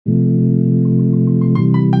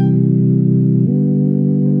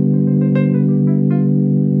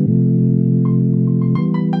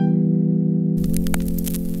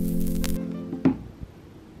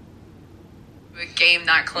game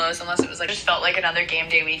that close unless it was like, it just felt like another game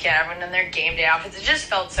day weekend. Everyone in their game day outfits. It just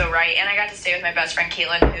felt so right. And I got to stay with my best friend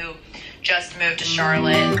Caitlin, who just moved to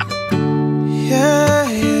Charlotte. Yeah,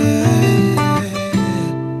 yeah.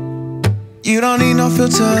 You don't need no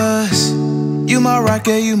filters. You my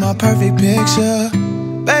rocket, you my perfect picture.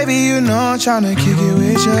 Baby, you know I'm tryna kick it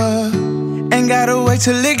with ya. Ain't gotta wait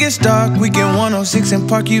till it gets dark. We get 106 and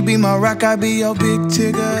Park. You be my rock, I be your big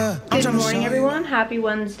tigger. Good morning, everyone. Happy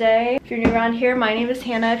Wednesday. If you're new around here, my name is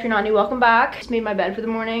Hannah. If you're not new, welcome back. Just made my bed for the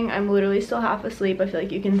morning. I'm literally still half asleep. I feel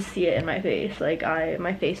like you can see it in my face. Like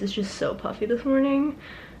my face is just so puffy this morning.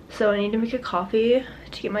 So I need to make a coffee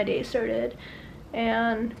to get my day started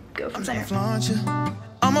and go from there.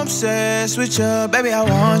 I'm obsessed with you, baby, I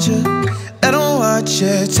want you. Let them watch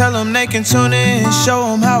it, tell them they can tune in. Show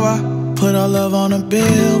them how I put our love on a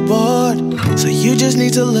billboard. So you just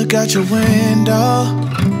need to look out your window.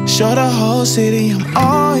 Show the whole city I'm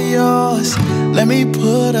all yours. Let me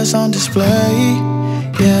put us on display.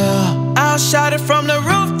 Yeah, I'll shout it from the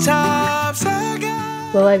rooftops.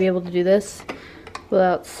 Will I be able to do this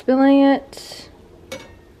without spilling it?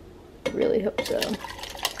 Really hope so.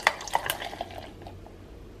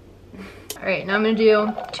 All right, now I'm gonna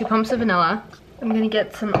do 2 pumps of vanilla. I'm gonna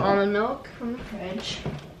get some almond milk from the fridge.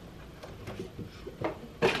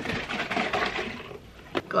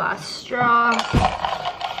 Glass straw,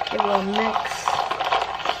 give it a little mix.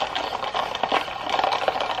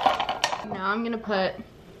 Now I'm gonna put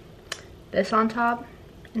this on top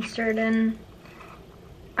and stir it in.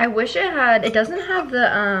 I wish it doesn't have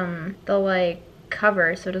the like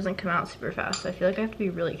cover, so it doesn't come out super fast. So I feel like I have to be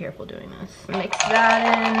really careful doing this. Mix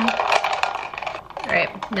that in. All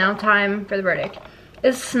right, now time for the verdict.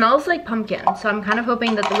 It smells like pumpkin, so I'm kind of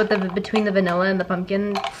hoping that between the vanilla and the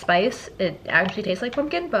pumpkin spice, it actually tastes like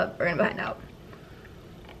pumpkin, but we're gonna find out.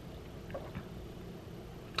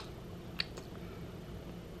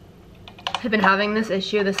 I've been having this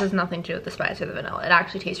issue. This has nothing to do with the spice or the vanilla. It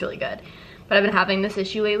actually tastes really good. But I've been having this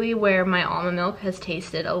issue lately where my almond milk has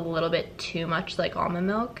tasted a little bit too much like almond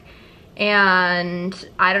milk. And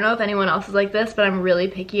I don't know if anyone else is like this, but I'm really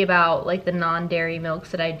picky about like the non-dairy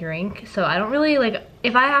milks that I drink. So I don't really like,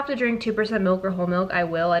 if I have to drink 2% milk or whole milk, I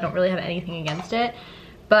will. I don't really have anything against it.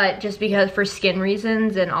 But just because for skin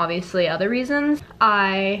reasons and obviously other reasons,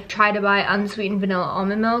 I try to buy unsweetened vanilla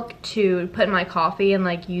almond milk to put in my coffee and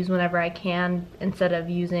like use whenever I can instead of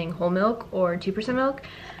using whole milk or 2% milk.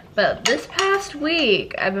 But this past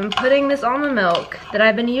week, I've been putting this almond milk that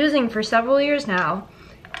I've been using for several years now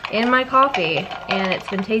in my coffee, and it's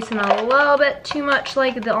been tasting a little bit too much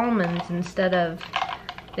like the almonds instead of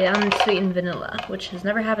the unsweetened vanilla, which has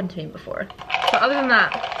never happened to me before. So other than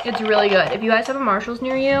that, it's really good. If you guys have a Marshall's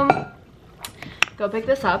near you, go pick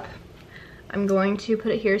this up. I'm going to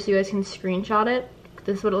put it here so you guys can screenshot it.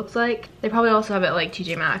 This is what it looks like. They probably also have it like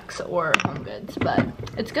TJ Maxx or Home Goods, but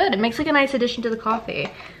it's good. It makes like a nice addition to the coffee.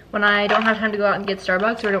 When I don't have time to go out and get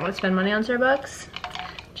Starbucks or I don't want to spend money on Starbucks,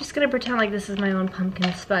 just gonna pretend like this is my own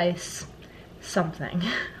pumpkin spice something.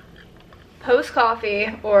 Post coffee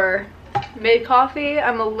or mid coffee,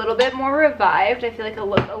 I'm a little bit more revived. I feel like I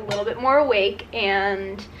look a little bit more awake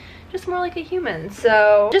and just more like a human.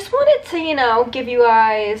 So just wanted to, you know, give you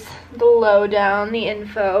guys the lowdown, the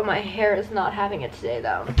info. My hair is not having it today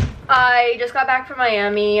though. I just got back from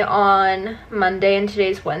Miami on Monday and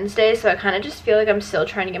today's Wednesday, so I kind of just feel like I'm still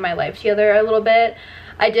trying to get my life together a little bit.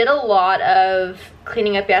 I did a lot of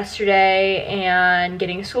cleaning up yesterday and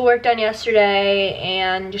getting schoolwork done yesterday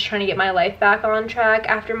and just trying to get my life back on track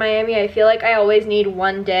after Miami. I feel like I always need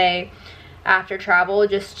one day after travel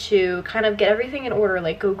just to kind of get everything in order,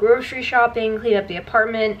 like go grocery shopping, clean up the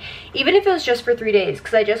apartment, even if it was just for 3 days,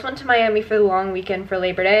 because I just went to Miami for the long weekend for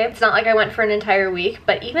Labor Day. It's not like I went for an entire week,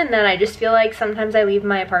 but even then I just feel like sometimes I leave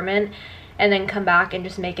my apartment and then come back and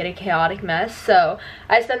just make it a chaotic mess. So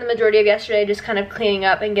I spent the majority of yesterday just kind of cleaning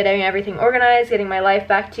up and getting everything organized, getting my life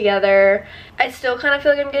back together. I still kind of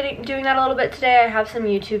feel like I'm doing that a little bit today. I have some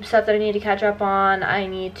YouTube stuff that I need to catch up on. I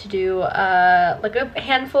need to do like a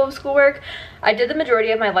handful of schoolwork. I did the majority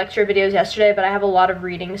of my lecture videos yesterday, but I have a lot of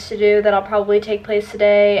readings to do that'll probably take place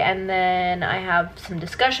today. And then I have some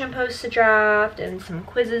discussion posts to draft and some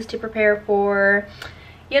quizzes to prepare for.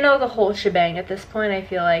 You know, the whole shebang at this point. I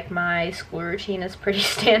feel like my school routine is pretty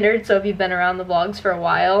standard, so if you've been around the vlogs for a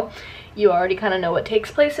while, you already kind of know what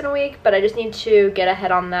takes place in a week, but I just need to get ahead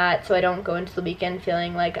on that so I don't go into the weekend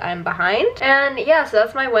feeling like I'm behind. And yeah, so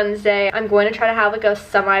that's my Wednesday. I'm going to try to have like a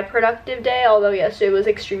semi-productive day, although yesterday was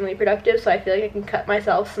extremely productive, so I feel like I can cut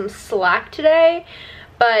myself some slack today.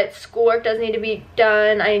 But schoolwork does need to be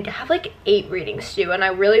done. I have like 8 readings to do, and I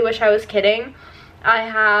really wish I was kidding. I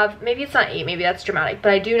have, maybe it's not 8, maybe that's dramatic,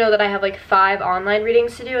 but I do know that I have like 5 online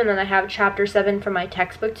readings to do, and then I have chapter 7 from my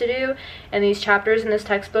textbook to do, and these chapters in this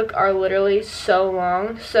textbook are literally so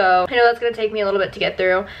long, so I know that's going to take me a little bit to get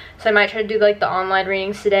through, so I might try to do like the online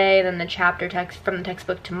readings today, and then the chapter text from the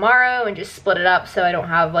textbook tomorrow, and just split it up so I don't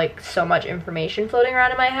have like so much information floating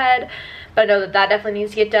around in my head. But I know that that definitely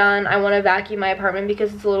needs to get done. I want to vacuum my apartment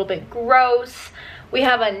because it's a little bit gross. We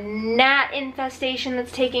have a gnat infestation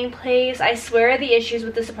that's taking place. I swear the issues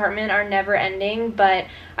with this apartment are never ending, but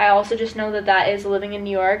I also just know that that is living in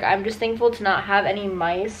New York. I'm just thankful to not have any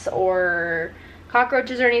mice or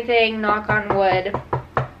cockroaches or anything, knock on wood.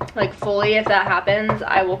 Like fully, if that happens,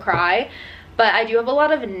 I will cry. But I do have a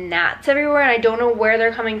lot of gnats everywhere, and I don't know where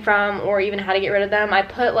they're coming from or even how to get rid of them. I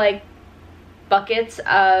put like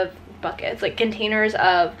like containers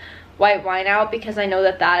of white wine out because I know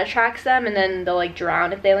that that attracts them, and then they'll like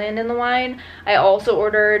drown if they land in the wine. I also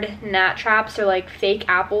ordered gnat traps, or like fake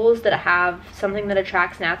apples that have something that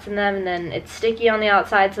attracts gnats in them, and then it's sticky on the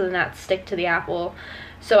outside so the gnats stick to the apple.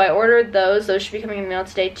 So I ordered those. Those should be coming in the mail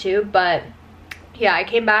today too. But yeah, I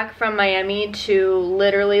came back from Miami to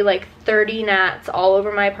literally like 30 gnats all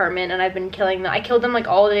over my apartment, and I've been killing them. I killed them like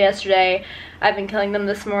all day yesterday. I've been killing them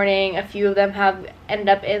this morning. A few of them have ended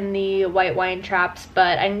up in the white wine traps,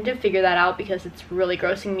 but I need to figure that out because it's really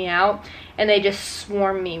grossing me out, and they just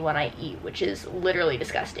swarm me when I eat, which is literally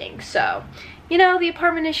disgusting. So, you know, the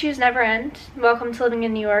apartment issues never end. Welcome to living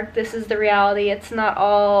in New York. This is the reality. It's not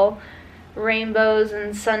all rainbows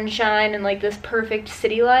and sunshine and like this perfect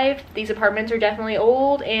city life. These apartments are definitely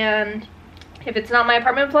old, and if it's not my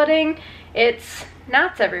apartment flooding, it's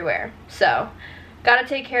gnats everywhere. So gotta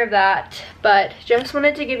take care of that. But just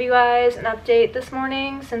wanted to give you guys an update this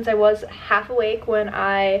morning since I was half awake when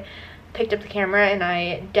I picked up the camera, and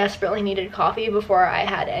I desperately needed coffee before I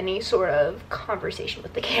had any sort of conversation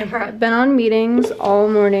with the camera. I've been on meetings all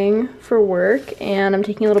morning for work, and I'm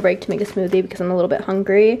taking a little break to make a smoothie because I'm a little bit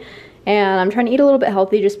hungry, and I'm trying to eat a little bit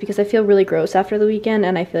healthy just because I feel really gross after the weekend,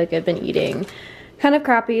 and I feel like I've been eating kind of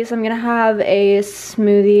crappy. So I'm gonna have a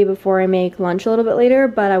smoothie before I make lunch a little bit later.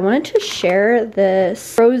 But I wanted to share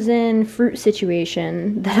this frozen fruit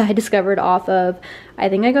situation that I discovered off of, I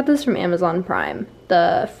think I got this from Amazon Prime,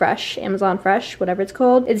 the Fresh, Amazon Fresh, whatever it's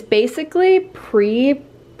called. It's basically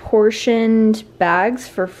pre-portioned bags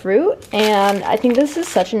for fruit, and I think this is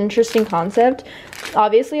such an interesting concept.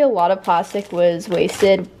 Obviously a lot of plastic was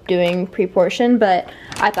wasted doing pre-portion, but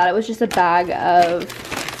I thought it was just a bag of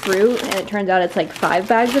fruit, and it turns out it's like 5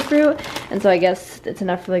 bags of fruit, and so I guess it's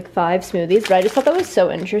enough for like 5 smoothies. But I just thought that was so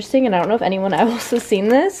interesting, and I don't know if anyone else has seen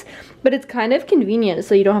this, but it's kind of convenient,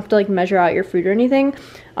 so you don't have to like measure out your fruit or anything.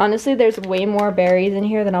 Honestly, there's way more berries in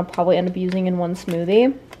here than I'll probably end up using in one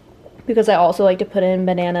smoothie, because I also like to put in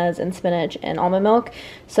bananas and spinach and almond milk,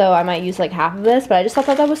 so I might use like half of this. But I just thought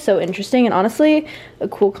that was so interesting, and honestly a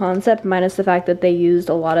cool concept, minus the fact that they used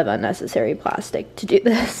a lot of unnecessary plastic to do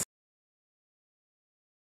this.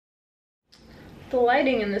 The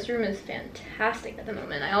lighting in this room is fantastic at the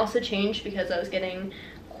moment. I also changed because I was getting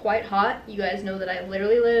quite hot. You guys know that I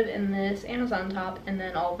literally live in this Amazon top and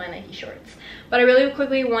then all of my Nike shorts. But I really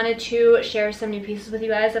quickly wanted to share some new pieces with you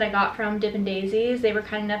guys that I got from Dippin Daisies. They were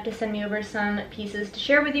kind enough to send me over some pieces to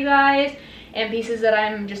share with you guys, and pieces that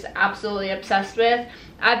I'm just absolutely obsessed with.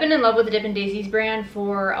 I've been in love with the Dippin Daisies brand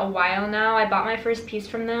for a while now. I bought my first piece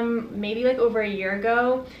from them maybe like over a year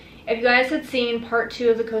ago. If you guys had seen part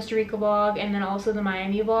 2 of the Costa Rica vlog and then also the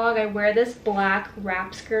Miami vlog, I wear this black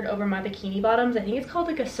wrap skirt over my bikini bottoms. I think it's called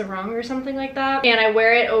like a sarong or something like that. And I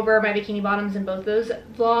wear it over my bikini bottoms in both those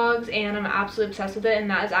vlogs, and I'm absolutely obsessed with it. And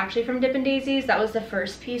that is actually from Dippin Daisies. That was the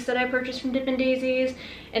first piece that I purchased from Dippin Daisies.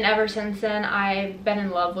 And ever since then, I've been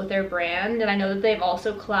in love with their brand. And I know that they've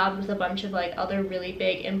also collabed with a bunch of like other really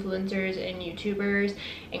big influencers and YouTubers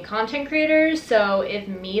and content creators. So if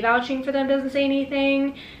me vouching for them doesn't say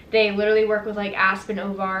anything, they literally work with like Aspen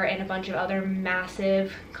Ovar and a bunch of other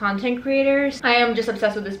massive content creators. I am just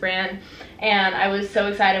obsessed with this brand, and I was so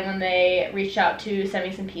excited when they reached out to send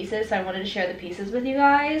me some pieces, so I wanted to share the pieces with you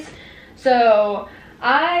guys. So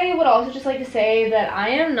I would also just like to say that I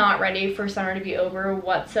am not ready for summer to be over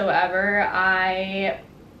whatsoever. I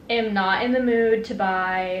am not in the mood to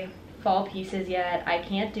buy fall pieces yet. I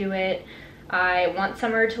can't do it. I want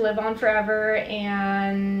summer to live on forever,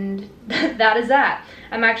 and that is that.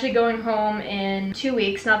 I'm actually going home in 2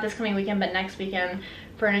 weeks, not this coming weekend, but next weekend,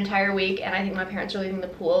 for an entire week, and I think my parents are leaving the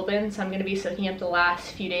pool open, so I'm going to be soaking up the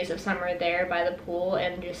last few days of summer there by the pool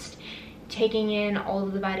and just taking in all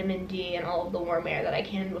of the vitamin D and all of the warm air that I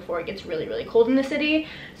can before it gets really, really cold in the city.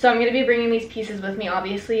 So I'm going to be bringing these pieces with me,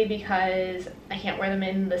 obviously, because I can't wear them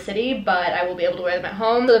in the city, but I will be able to wear them at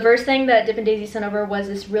home. So the first thing that Dippin Daisy sent over was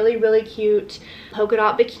this really, really cute polka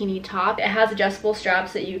dot bikini top. It has adjustable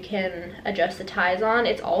straps that you can adjust the ties on.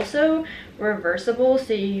 It's also reversible,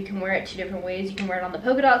 so you can wear it 2 different ways. You can wear it on the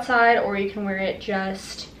polka dot side, or you can wear it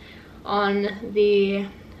just on the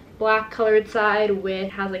black colored side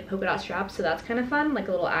with has like polka dot straps, so that's kind of fun, like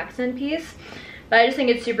a little accent piece. But I just think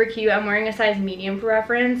it's super cute. I'm wearing a size medium for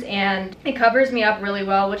reference, and it covers me up really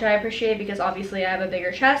well, which I appreciate because obviously I have a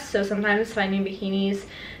bigger chest, so sometimes finding bikinis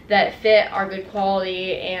that fit are good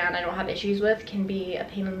quality and I don't have issues with can be a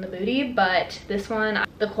pain in the booty. But this one,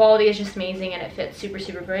 the quality is just amazing and it fits super,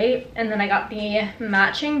 super great. And then I got the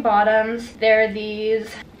matching bottoms. They're these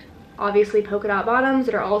obviously polka dot bottoms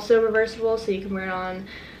that are also reversible, so you can wear it on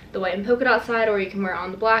the white and polka dot side, or you can wear it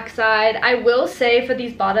on the black side. I will say for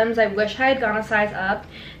these bottoms, I wish I had gone a size up.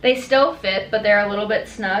 They still fit, but they're a little bit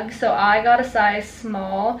snug, so I got a size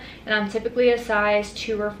small, and I'm typically a size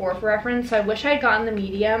 2 or 4 for reference, so I wish I had gotten the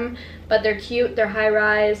medium. But they're cute, they're high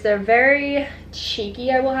rise, they're very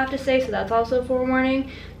cheeky, I will have to say, so that's also a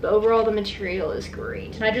forewarning. But overall, the material is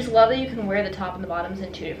great, and I just love that you can wear the top and the bottoms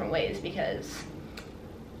in 2 different ways, because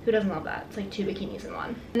who doesn't love that? It's like 2 bikinis in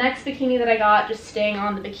one. The next bikini that I got, just staying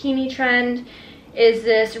on the bikini trend, is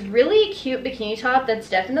this really cute bikini top that's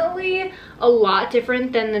definitely a lot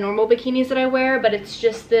different than the normal bikinis that I wear, but it's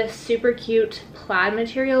just this super cute plaid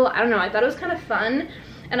material. I don't know, I thought it was kind of fun.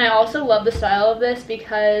 And I also love the style of this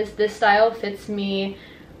because this style fits me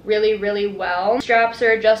really, really well. Straps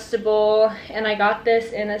are adjustable, and I got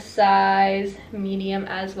this in a size medium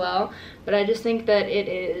as well. But I just think that it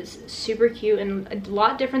is super cute and a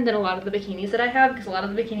lot different than a lot of the bikinis that I have, because a lot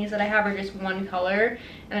of the bikinis that I have are just one color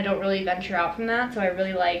and I don't really venture out from that, so I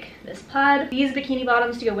really like this plaid. These bikini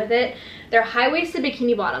bottoms to go with it, they're high-waisted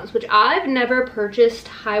bikini bottoms, which I've never purchased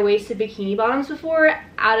high-waisted bikini bottoms before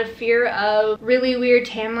out of fear of really weird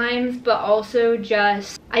tan lines, but also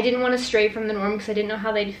just I didn't want to stray from the norm because I didn't know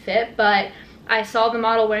how they'd fit. But I saw the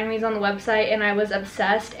model wearing these on the website and I was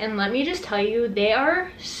obsessed, and let me just tell you, they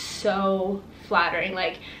are so flattering.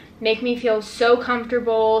 Like, make me feel so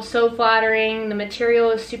comfortable, so flattering. The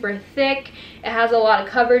material is super thick. It has a lot of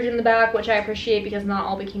coverage in the back, which I appreciate because not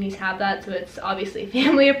all bikinis have that, so it's obviously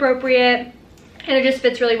family appropriate, and it just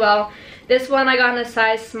fits really well. This one I got in a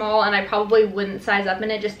size small, and I probably wouldn't size up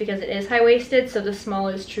in it just because it is high-waisted, so the small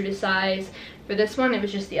is true to size. For this one, it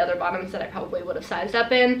was just the other bottoms that I probably would have sized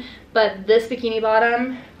up in. But this bikini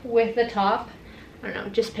bottom with the top, I don't know,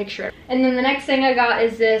 just picture it. And then the next thing I got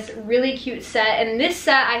is this really cute set, and this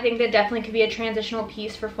set I think that definitely could be a transitional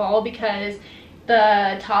piece for fall because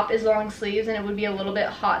the top is long sleeves and it would be a little bit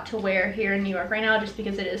hot to wear here in New York right now just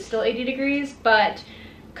because it is still 80 degrees. But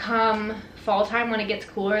come fall time when it gets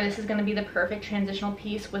cooler, this is going to be the perfect transitional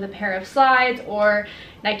piece with a pair of slides or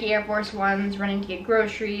Nike Air Force Ones, running to get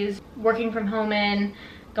groceries, working from home in,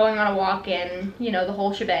 going on a walk in, you know, the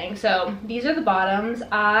whole shebang. So these are the bottoms.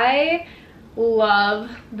 I love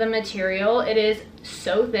the material. It is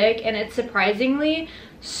so thick and it's surprisingly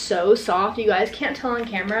so soft. You guys can't tell on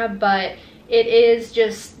camera, but it is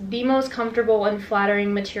just the most comfortable and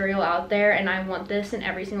flattering material out there, and I want this in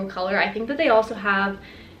every single color. I think that they also have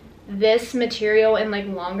this material in like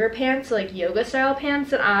longer pants, like yoga style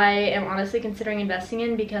pants, that I am honestly considering investing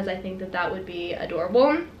in because I think that that would be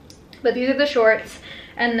adorable. But these are the shorts,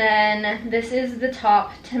 and then this is the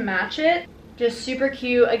top to match it. Just super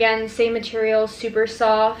cute. Again, same material, super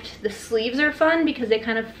soft. The sleeves are fun because they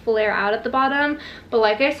kind of flare out at the bottom, but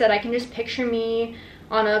like I said, I can just picture me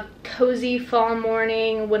on a cozy fall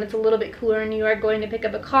morning when it's a little bit cooler in New York, going to pick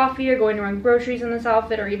up a coffee or going to run groceries in this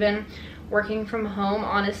outfit, or even working from home.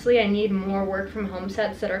 Honestly, I need more work from home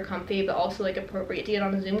sets that are comfy but also like appropriate to get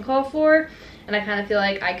on a Zoom call for, and I kind of feel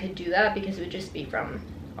like I could do that because it would just be from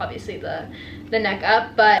obviously the neck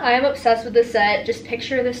up. But I am obsessed with this set. Just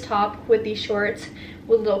picture this top with these shorts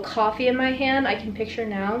with a little coffee in my hand. I can picture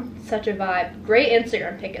now. Such a vibe. Great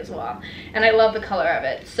Instagram pic as well, and I love the color of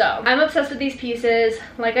it. So I'm obsessed with these pieces.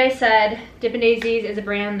 Like I said, Dippin Daisies is a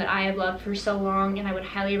brand that I have loved for so long, and I would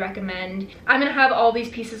highly recommend. I'm gonna have all these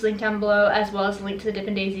pieces linked down below, as well as a link to the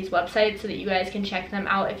Dippin Daisies website so that you guys can check them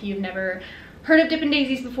out if you've never heard of Dippin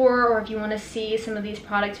Daisies before, or if you want to see some of these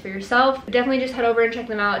products for yourself. Definitely just head over and check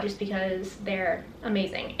them out just because they're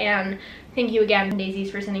amazing. And thank you again,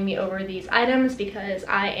 Daisies, for sending me over these items because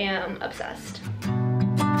I am obsessed.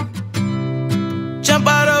 Jump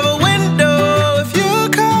out of a window if you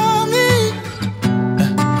call me.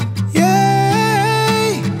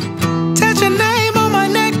 Yeah. Touch your name on my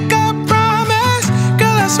neck, I promise.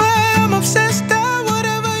 Girl, I swear I'm obsessed.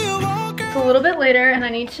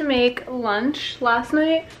 need to make lunch. Last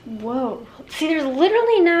night, whoa. See, there's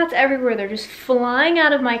literally gnats everywhere. They're just flying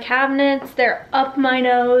out of my cabinets. They're up my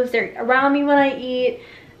nose. They're around me when I eat.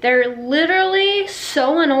 They're literally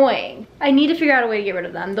so annoying. I need to figure out a way to get rid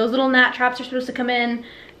of them. Those little gnat traps are supposed to come in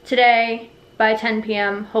today by 10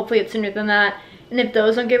 p.m. Hopefully it's sooner than that. And if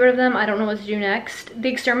those don't get rid of them, I don't know what to do next. The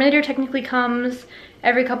exterminator technically comes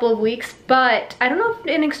every couple of weeks, but I don't know if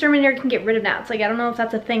an exterminator can get rid of gnats. Like, I don't know if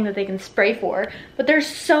that's a thing that they can spray for, but they're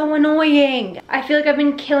so annoying. I feel like I've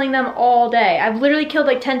been killing them all day. I've literally killed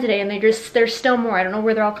like 10 today, and there's still more. I don't know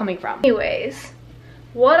where they're all coming from. Anyways,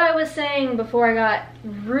 what I was saying before I got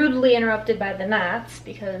rudely interrupted by the gnats,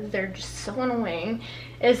 because they're just so annoying,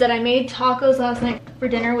 is that I made tacos last night for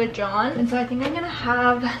dinner with John. And so I think I'm gonna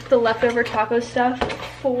have the leftover taco stuff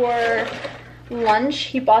for lunch.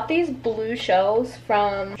 He bought these blue shells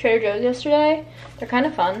from Trader Joe's yesterday. They're kind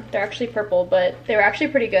of fun. They're actually purple, but they were actually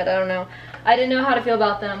pretty good. I don't know. I didn't know how to feel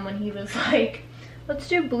about them when he was like, let's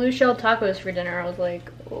do blue shell tacos for dinner. I was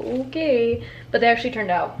like, okay. But they actually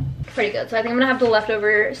turned out pretty good. So I think I'm gonna have the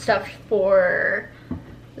leftover stuff for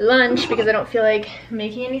lunch because I don't feel like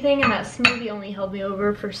making anything, and that smoothie only held me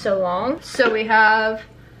over for so long. So we have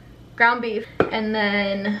ground beef, and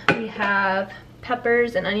then we have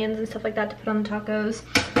peppers and onions and stuff like that to put on the tacos.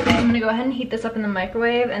 I'm gonna go ahead and heat this up in the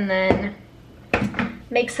microwave and then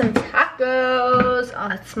make some tacos. Oh,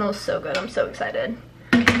 that smells so good. I'm so excited.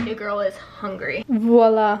 Your girl is hungry.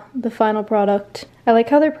 Voila, the final product. I like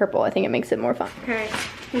how they're purple. I think it makes it more fun. Okay,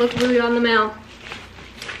 look what we got in the mail.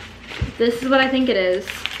 This is what I think it is.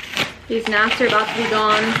 These gnats are about to be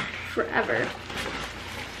gone forever.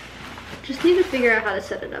 Just need to figure out how to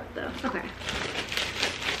set it up though. Okay.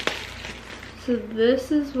 So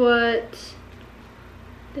this is what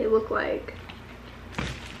they look like.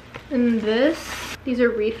 And these are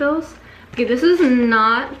refills. Okay, this is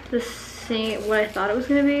not the same what I thought it was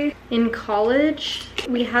gonna be. In college,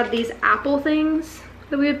 we had these apple things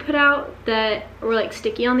that we would put out that were like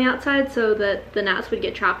sticky on the outside so that the gnats would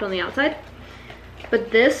get trapped on the outside.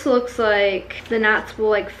 But this looks like the gnats will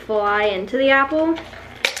like fly into the apple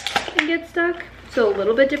and get stuck. So a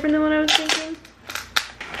little bit different than what I was thinking.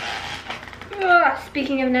 Ugh,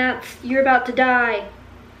 speaking of gnats, you're about to die.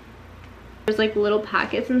 There's like little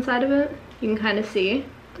packets inside of it. You can kind of see.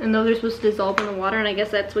 And those are supposed to dissolve in the water, and I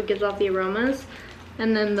guess that's what gives off the aromas.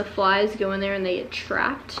 And then the flies go in there and they get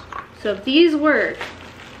trapped. So if these work,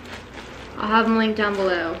 I'll have them linked down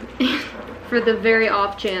below for the very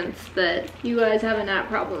off chance that you guys have a gnat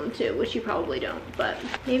problem too, which you probably don't, but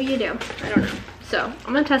maybe you do. I don't know. So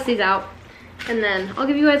I'm gonna test these out and then I'll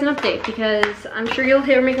give you guys an update because I'm sure you'll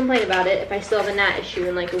hear me complain about it if I still have a gnat issue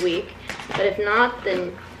in like a week. But if not,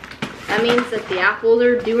 then that means that the apples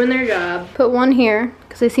are doing their job. Put one here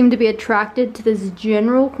because they seem to be attracted to this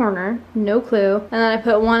general corner. No clue. And then I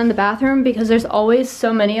put one in the bathroom because there's always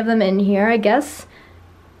so many of them in here. I guess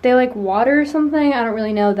they like water or something. I don't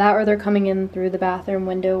really know that, or they're coming in through the bathroom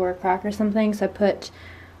window or a crack or something. So I put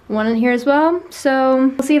one in here as well. So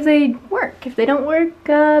we'll see if they work. If they don't work,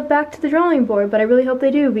 back to the drawing board. But I really hope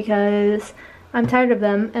they do because I'm tired of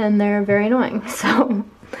them and they're very annoying. So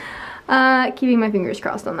keeping my fingers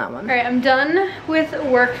crossed on that one. All right, I'm done with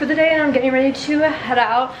work for the day and I'm getting ready to head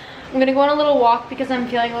out. I'm gonna go on a little walk because I'm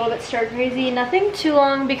feeling a little bit stir crazy. Nothing too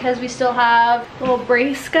long because we still have a little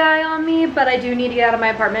brace guy on me, but I do need to get out of my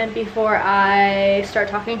apartment before I start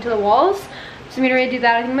talking to the walls. So I'm getting ready to do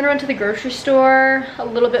that. I think I'm gonna run to the grocery store a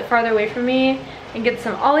little bit farther away from me and get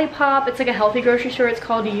some Olipop. It's like a healthy grocery store. It's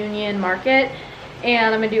called Union Market.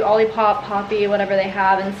 And I'm gonna do Olipop, Poppy, whatever they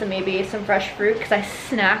have, and maybe some fresh fruit because I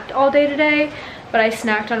snacked all day today, but I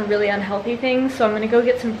snacked on really unhealthy things. So I'm gonna go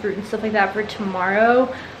get some fruit and stuff like that for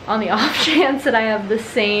tomorrow on the off chance that I have the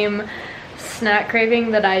same snack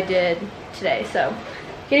craving that I did today. So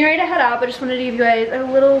getting ready to head out, but just wanted to give you guys a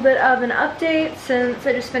little bit of an update since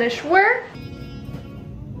I just finished work.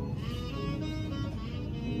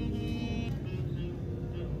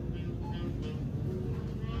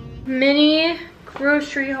 Mini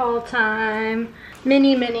grocery haul time.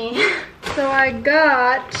 Mini. So I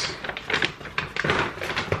got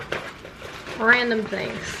random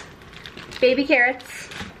things. Baby carrots,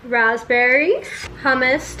 raspberries,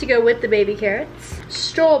 hummus to go with the baby carrots,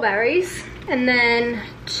 strawberries, and then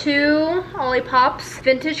 2 Olipops.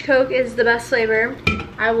 Vintage Coke is the best flavor.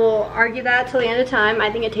 I will argue that till the end of time.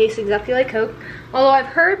 I think it tastes exactly like Coke. Although I've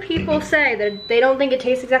heard people say that they don't think it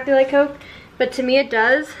tastes exactly like Coke, but to me it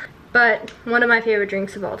does. But one of my favorite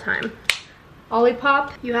drinks of all time.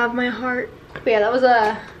 Olipop, you have my heart. But yeah, that was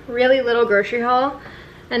a really little grocery haul.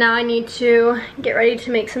 And now I need to get ready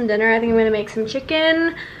to make some dinner. I think I'm gonna make some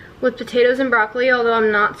chicken with potatoes and broccoli, although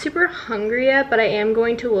I'm not super hungry yet, but I am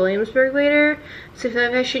going to Williamsburg later, so I feel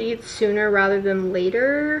like I should eat sooner rather than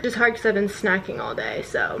later. It's just hard because I've been snacking all day,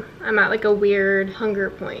 so I'm at like a weird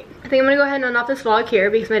hunger point. I think I'm gonna go ahead and end off this vlog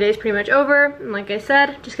here because my day is pretty much over, and like I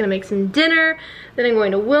said, just gonna make some dinner, then I'm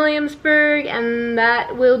going to Williamsburg, and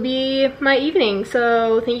that will be my evening.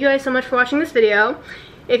 So thank you guys so much for watching this video.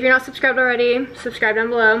 If you're not subscribed already, subscribe down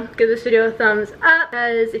below. Give this video a thumbs up,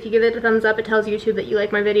 because if you give it a thumbs up, it tells YouTube that you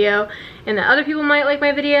like my video and that other people might like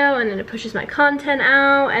my video, and then it pushes my content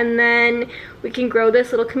out, and then we can grow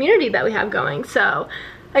this little community that we have going. So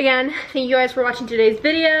again, thank you guys for watching today's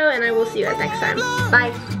video, and I will see you guys next time.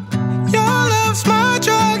 Bye. Your love's my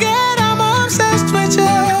drug and I'm obsessed with you.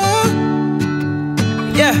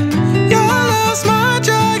 Yeah, your love's my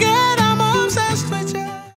drug.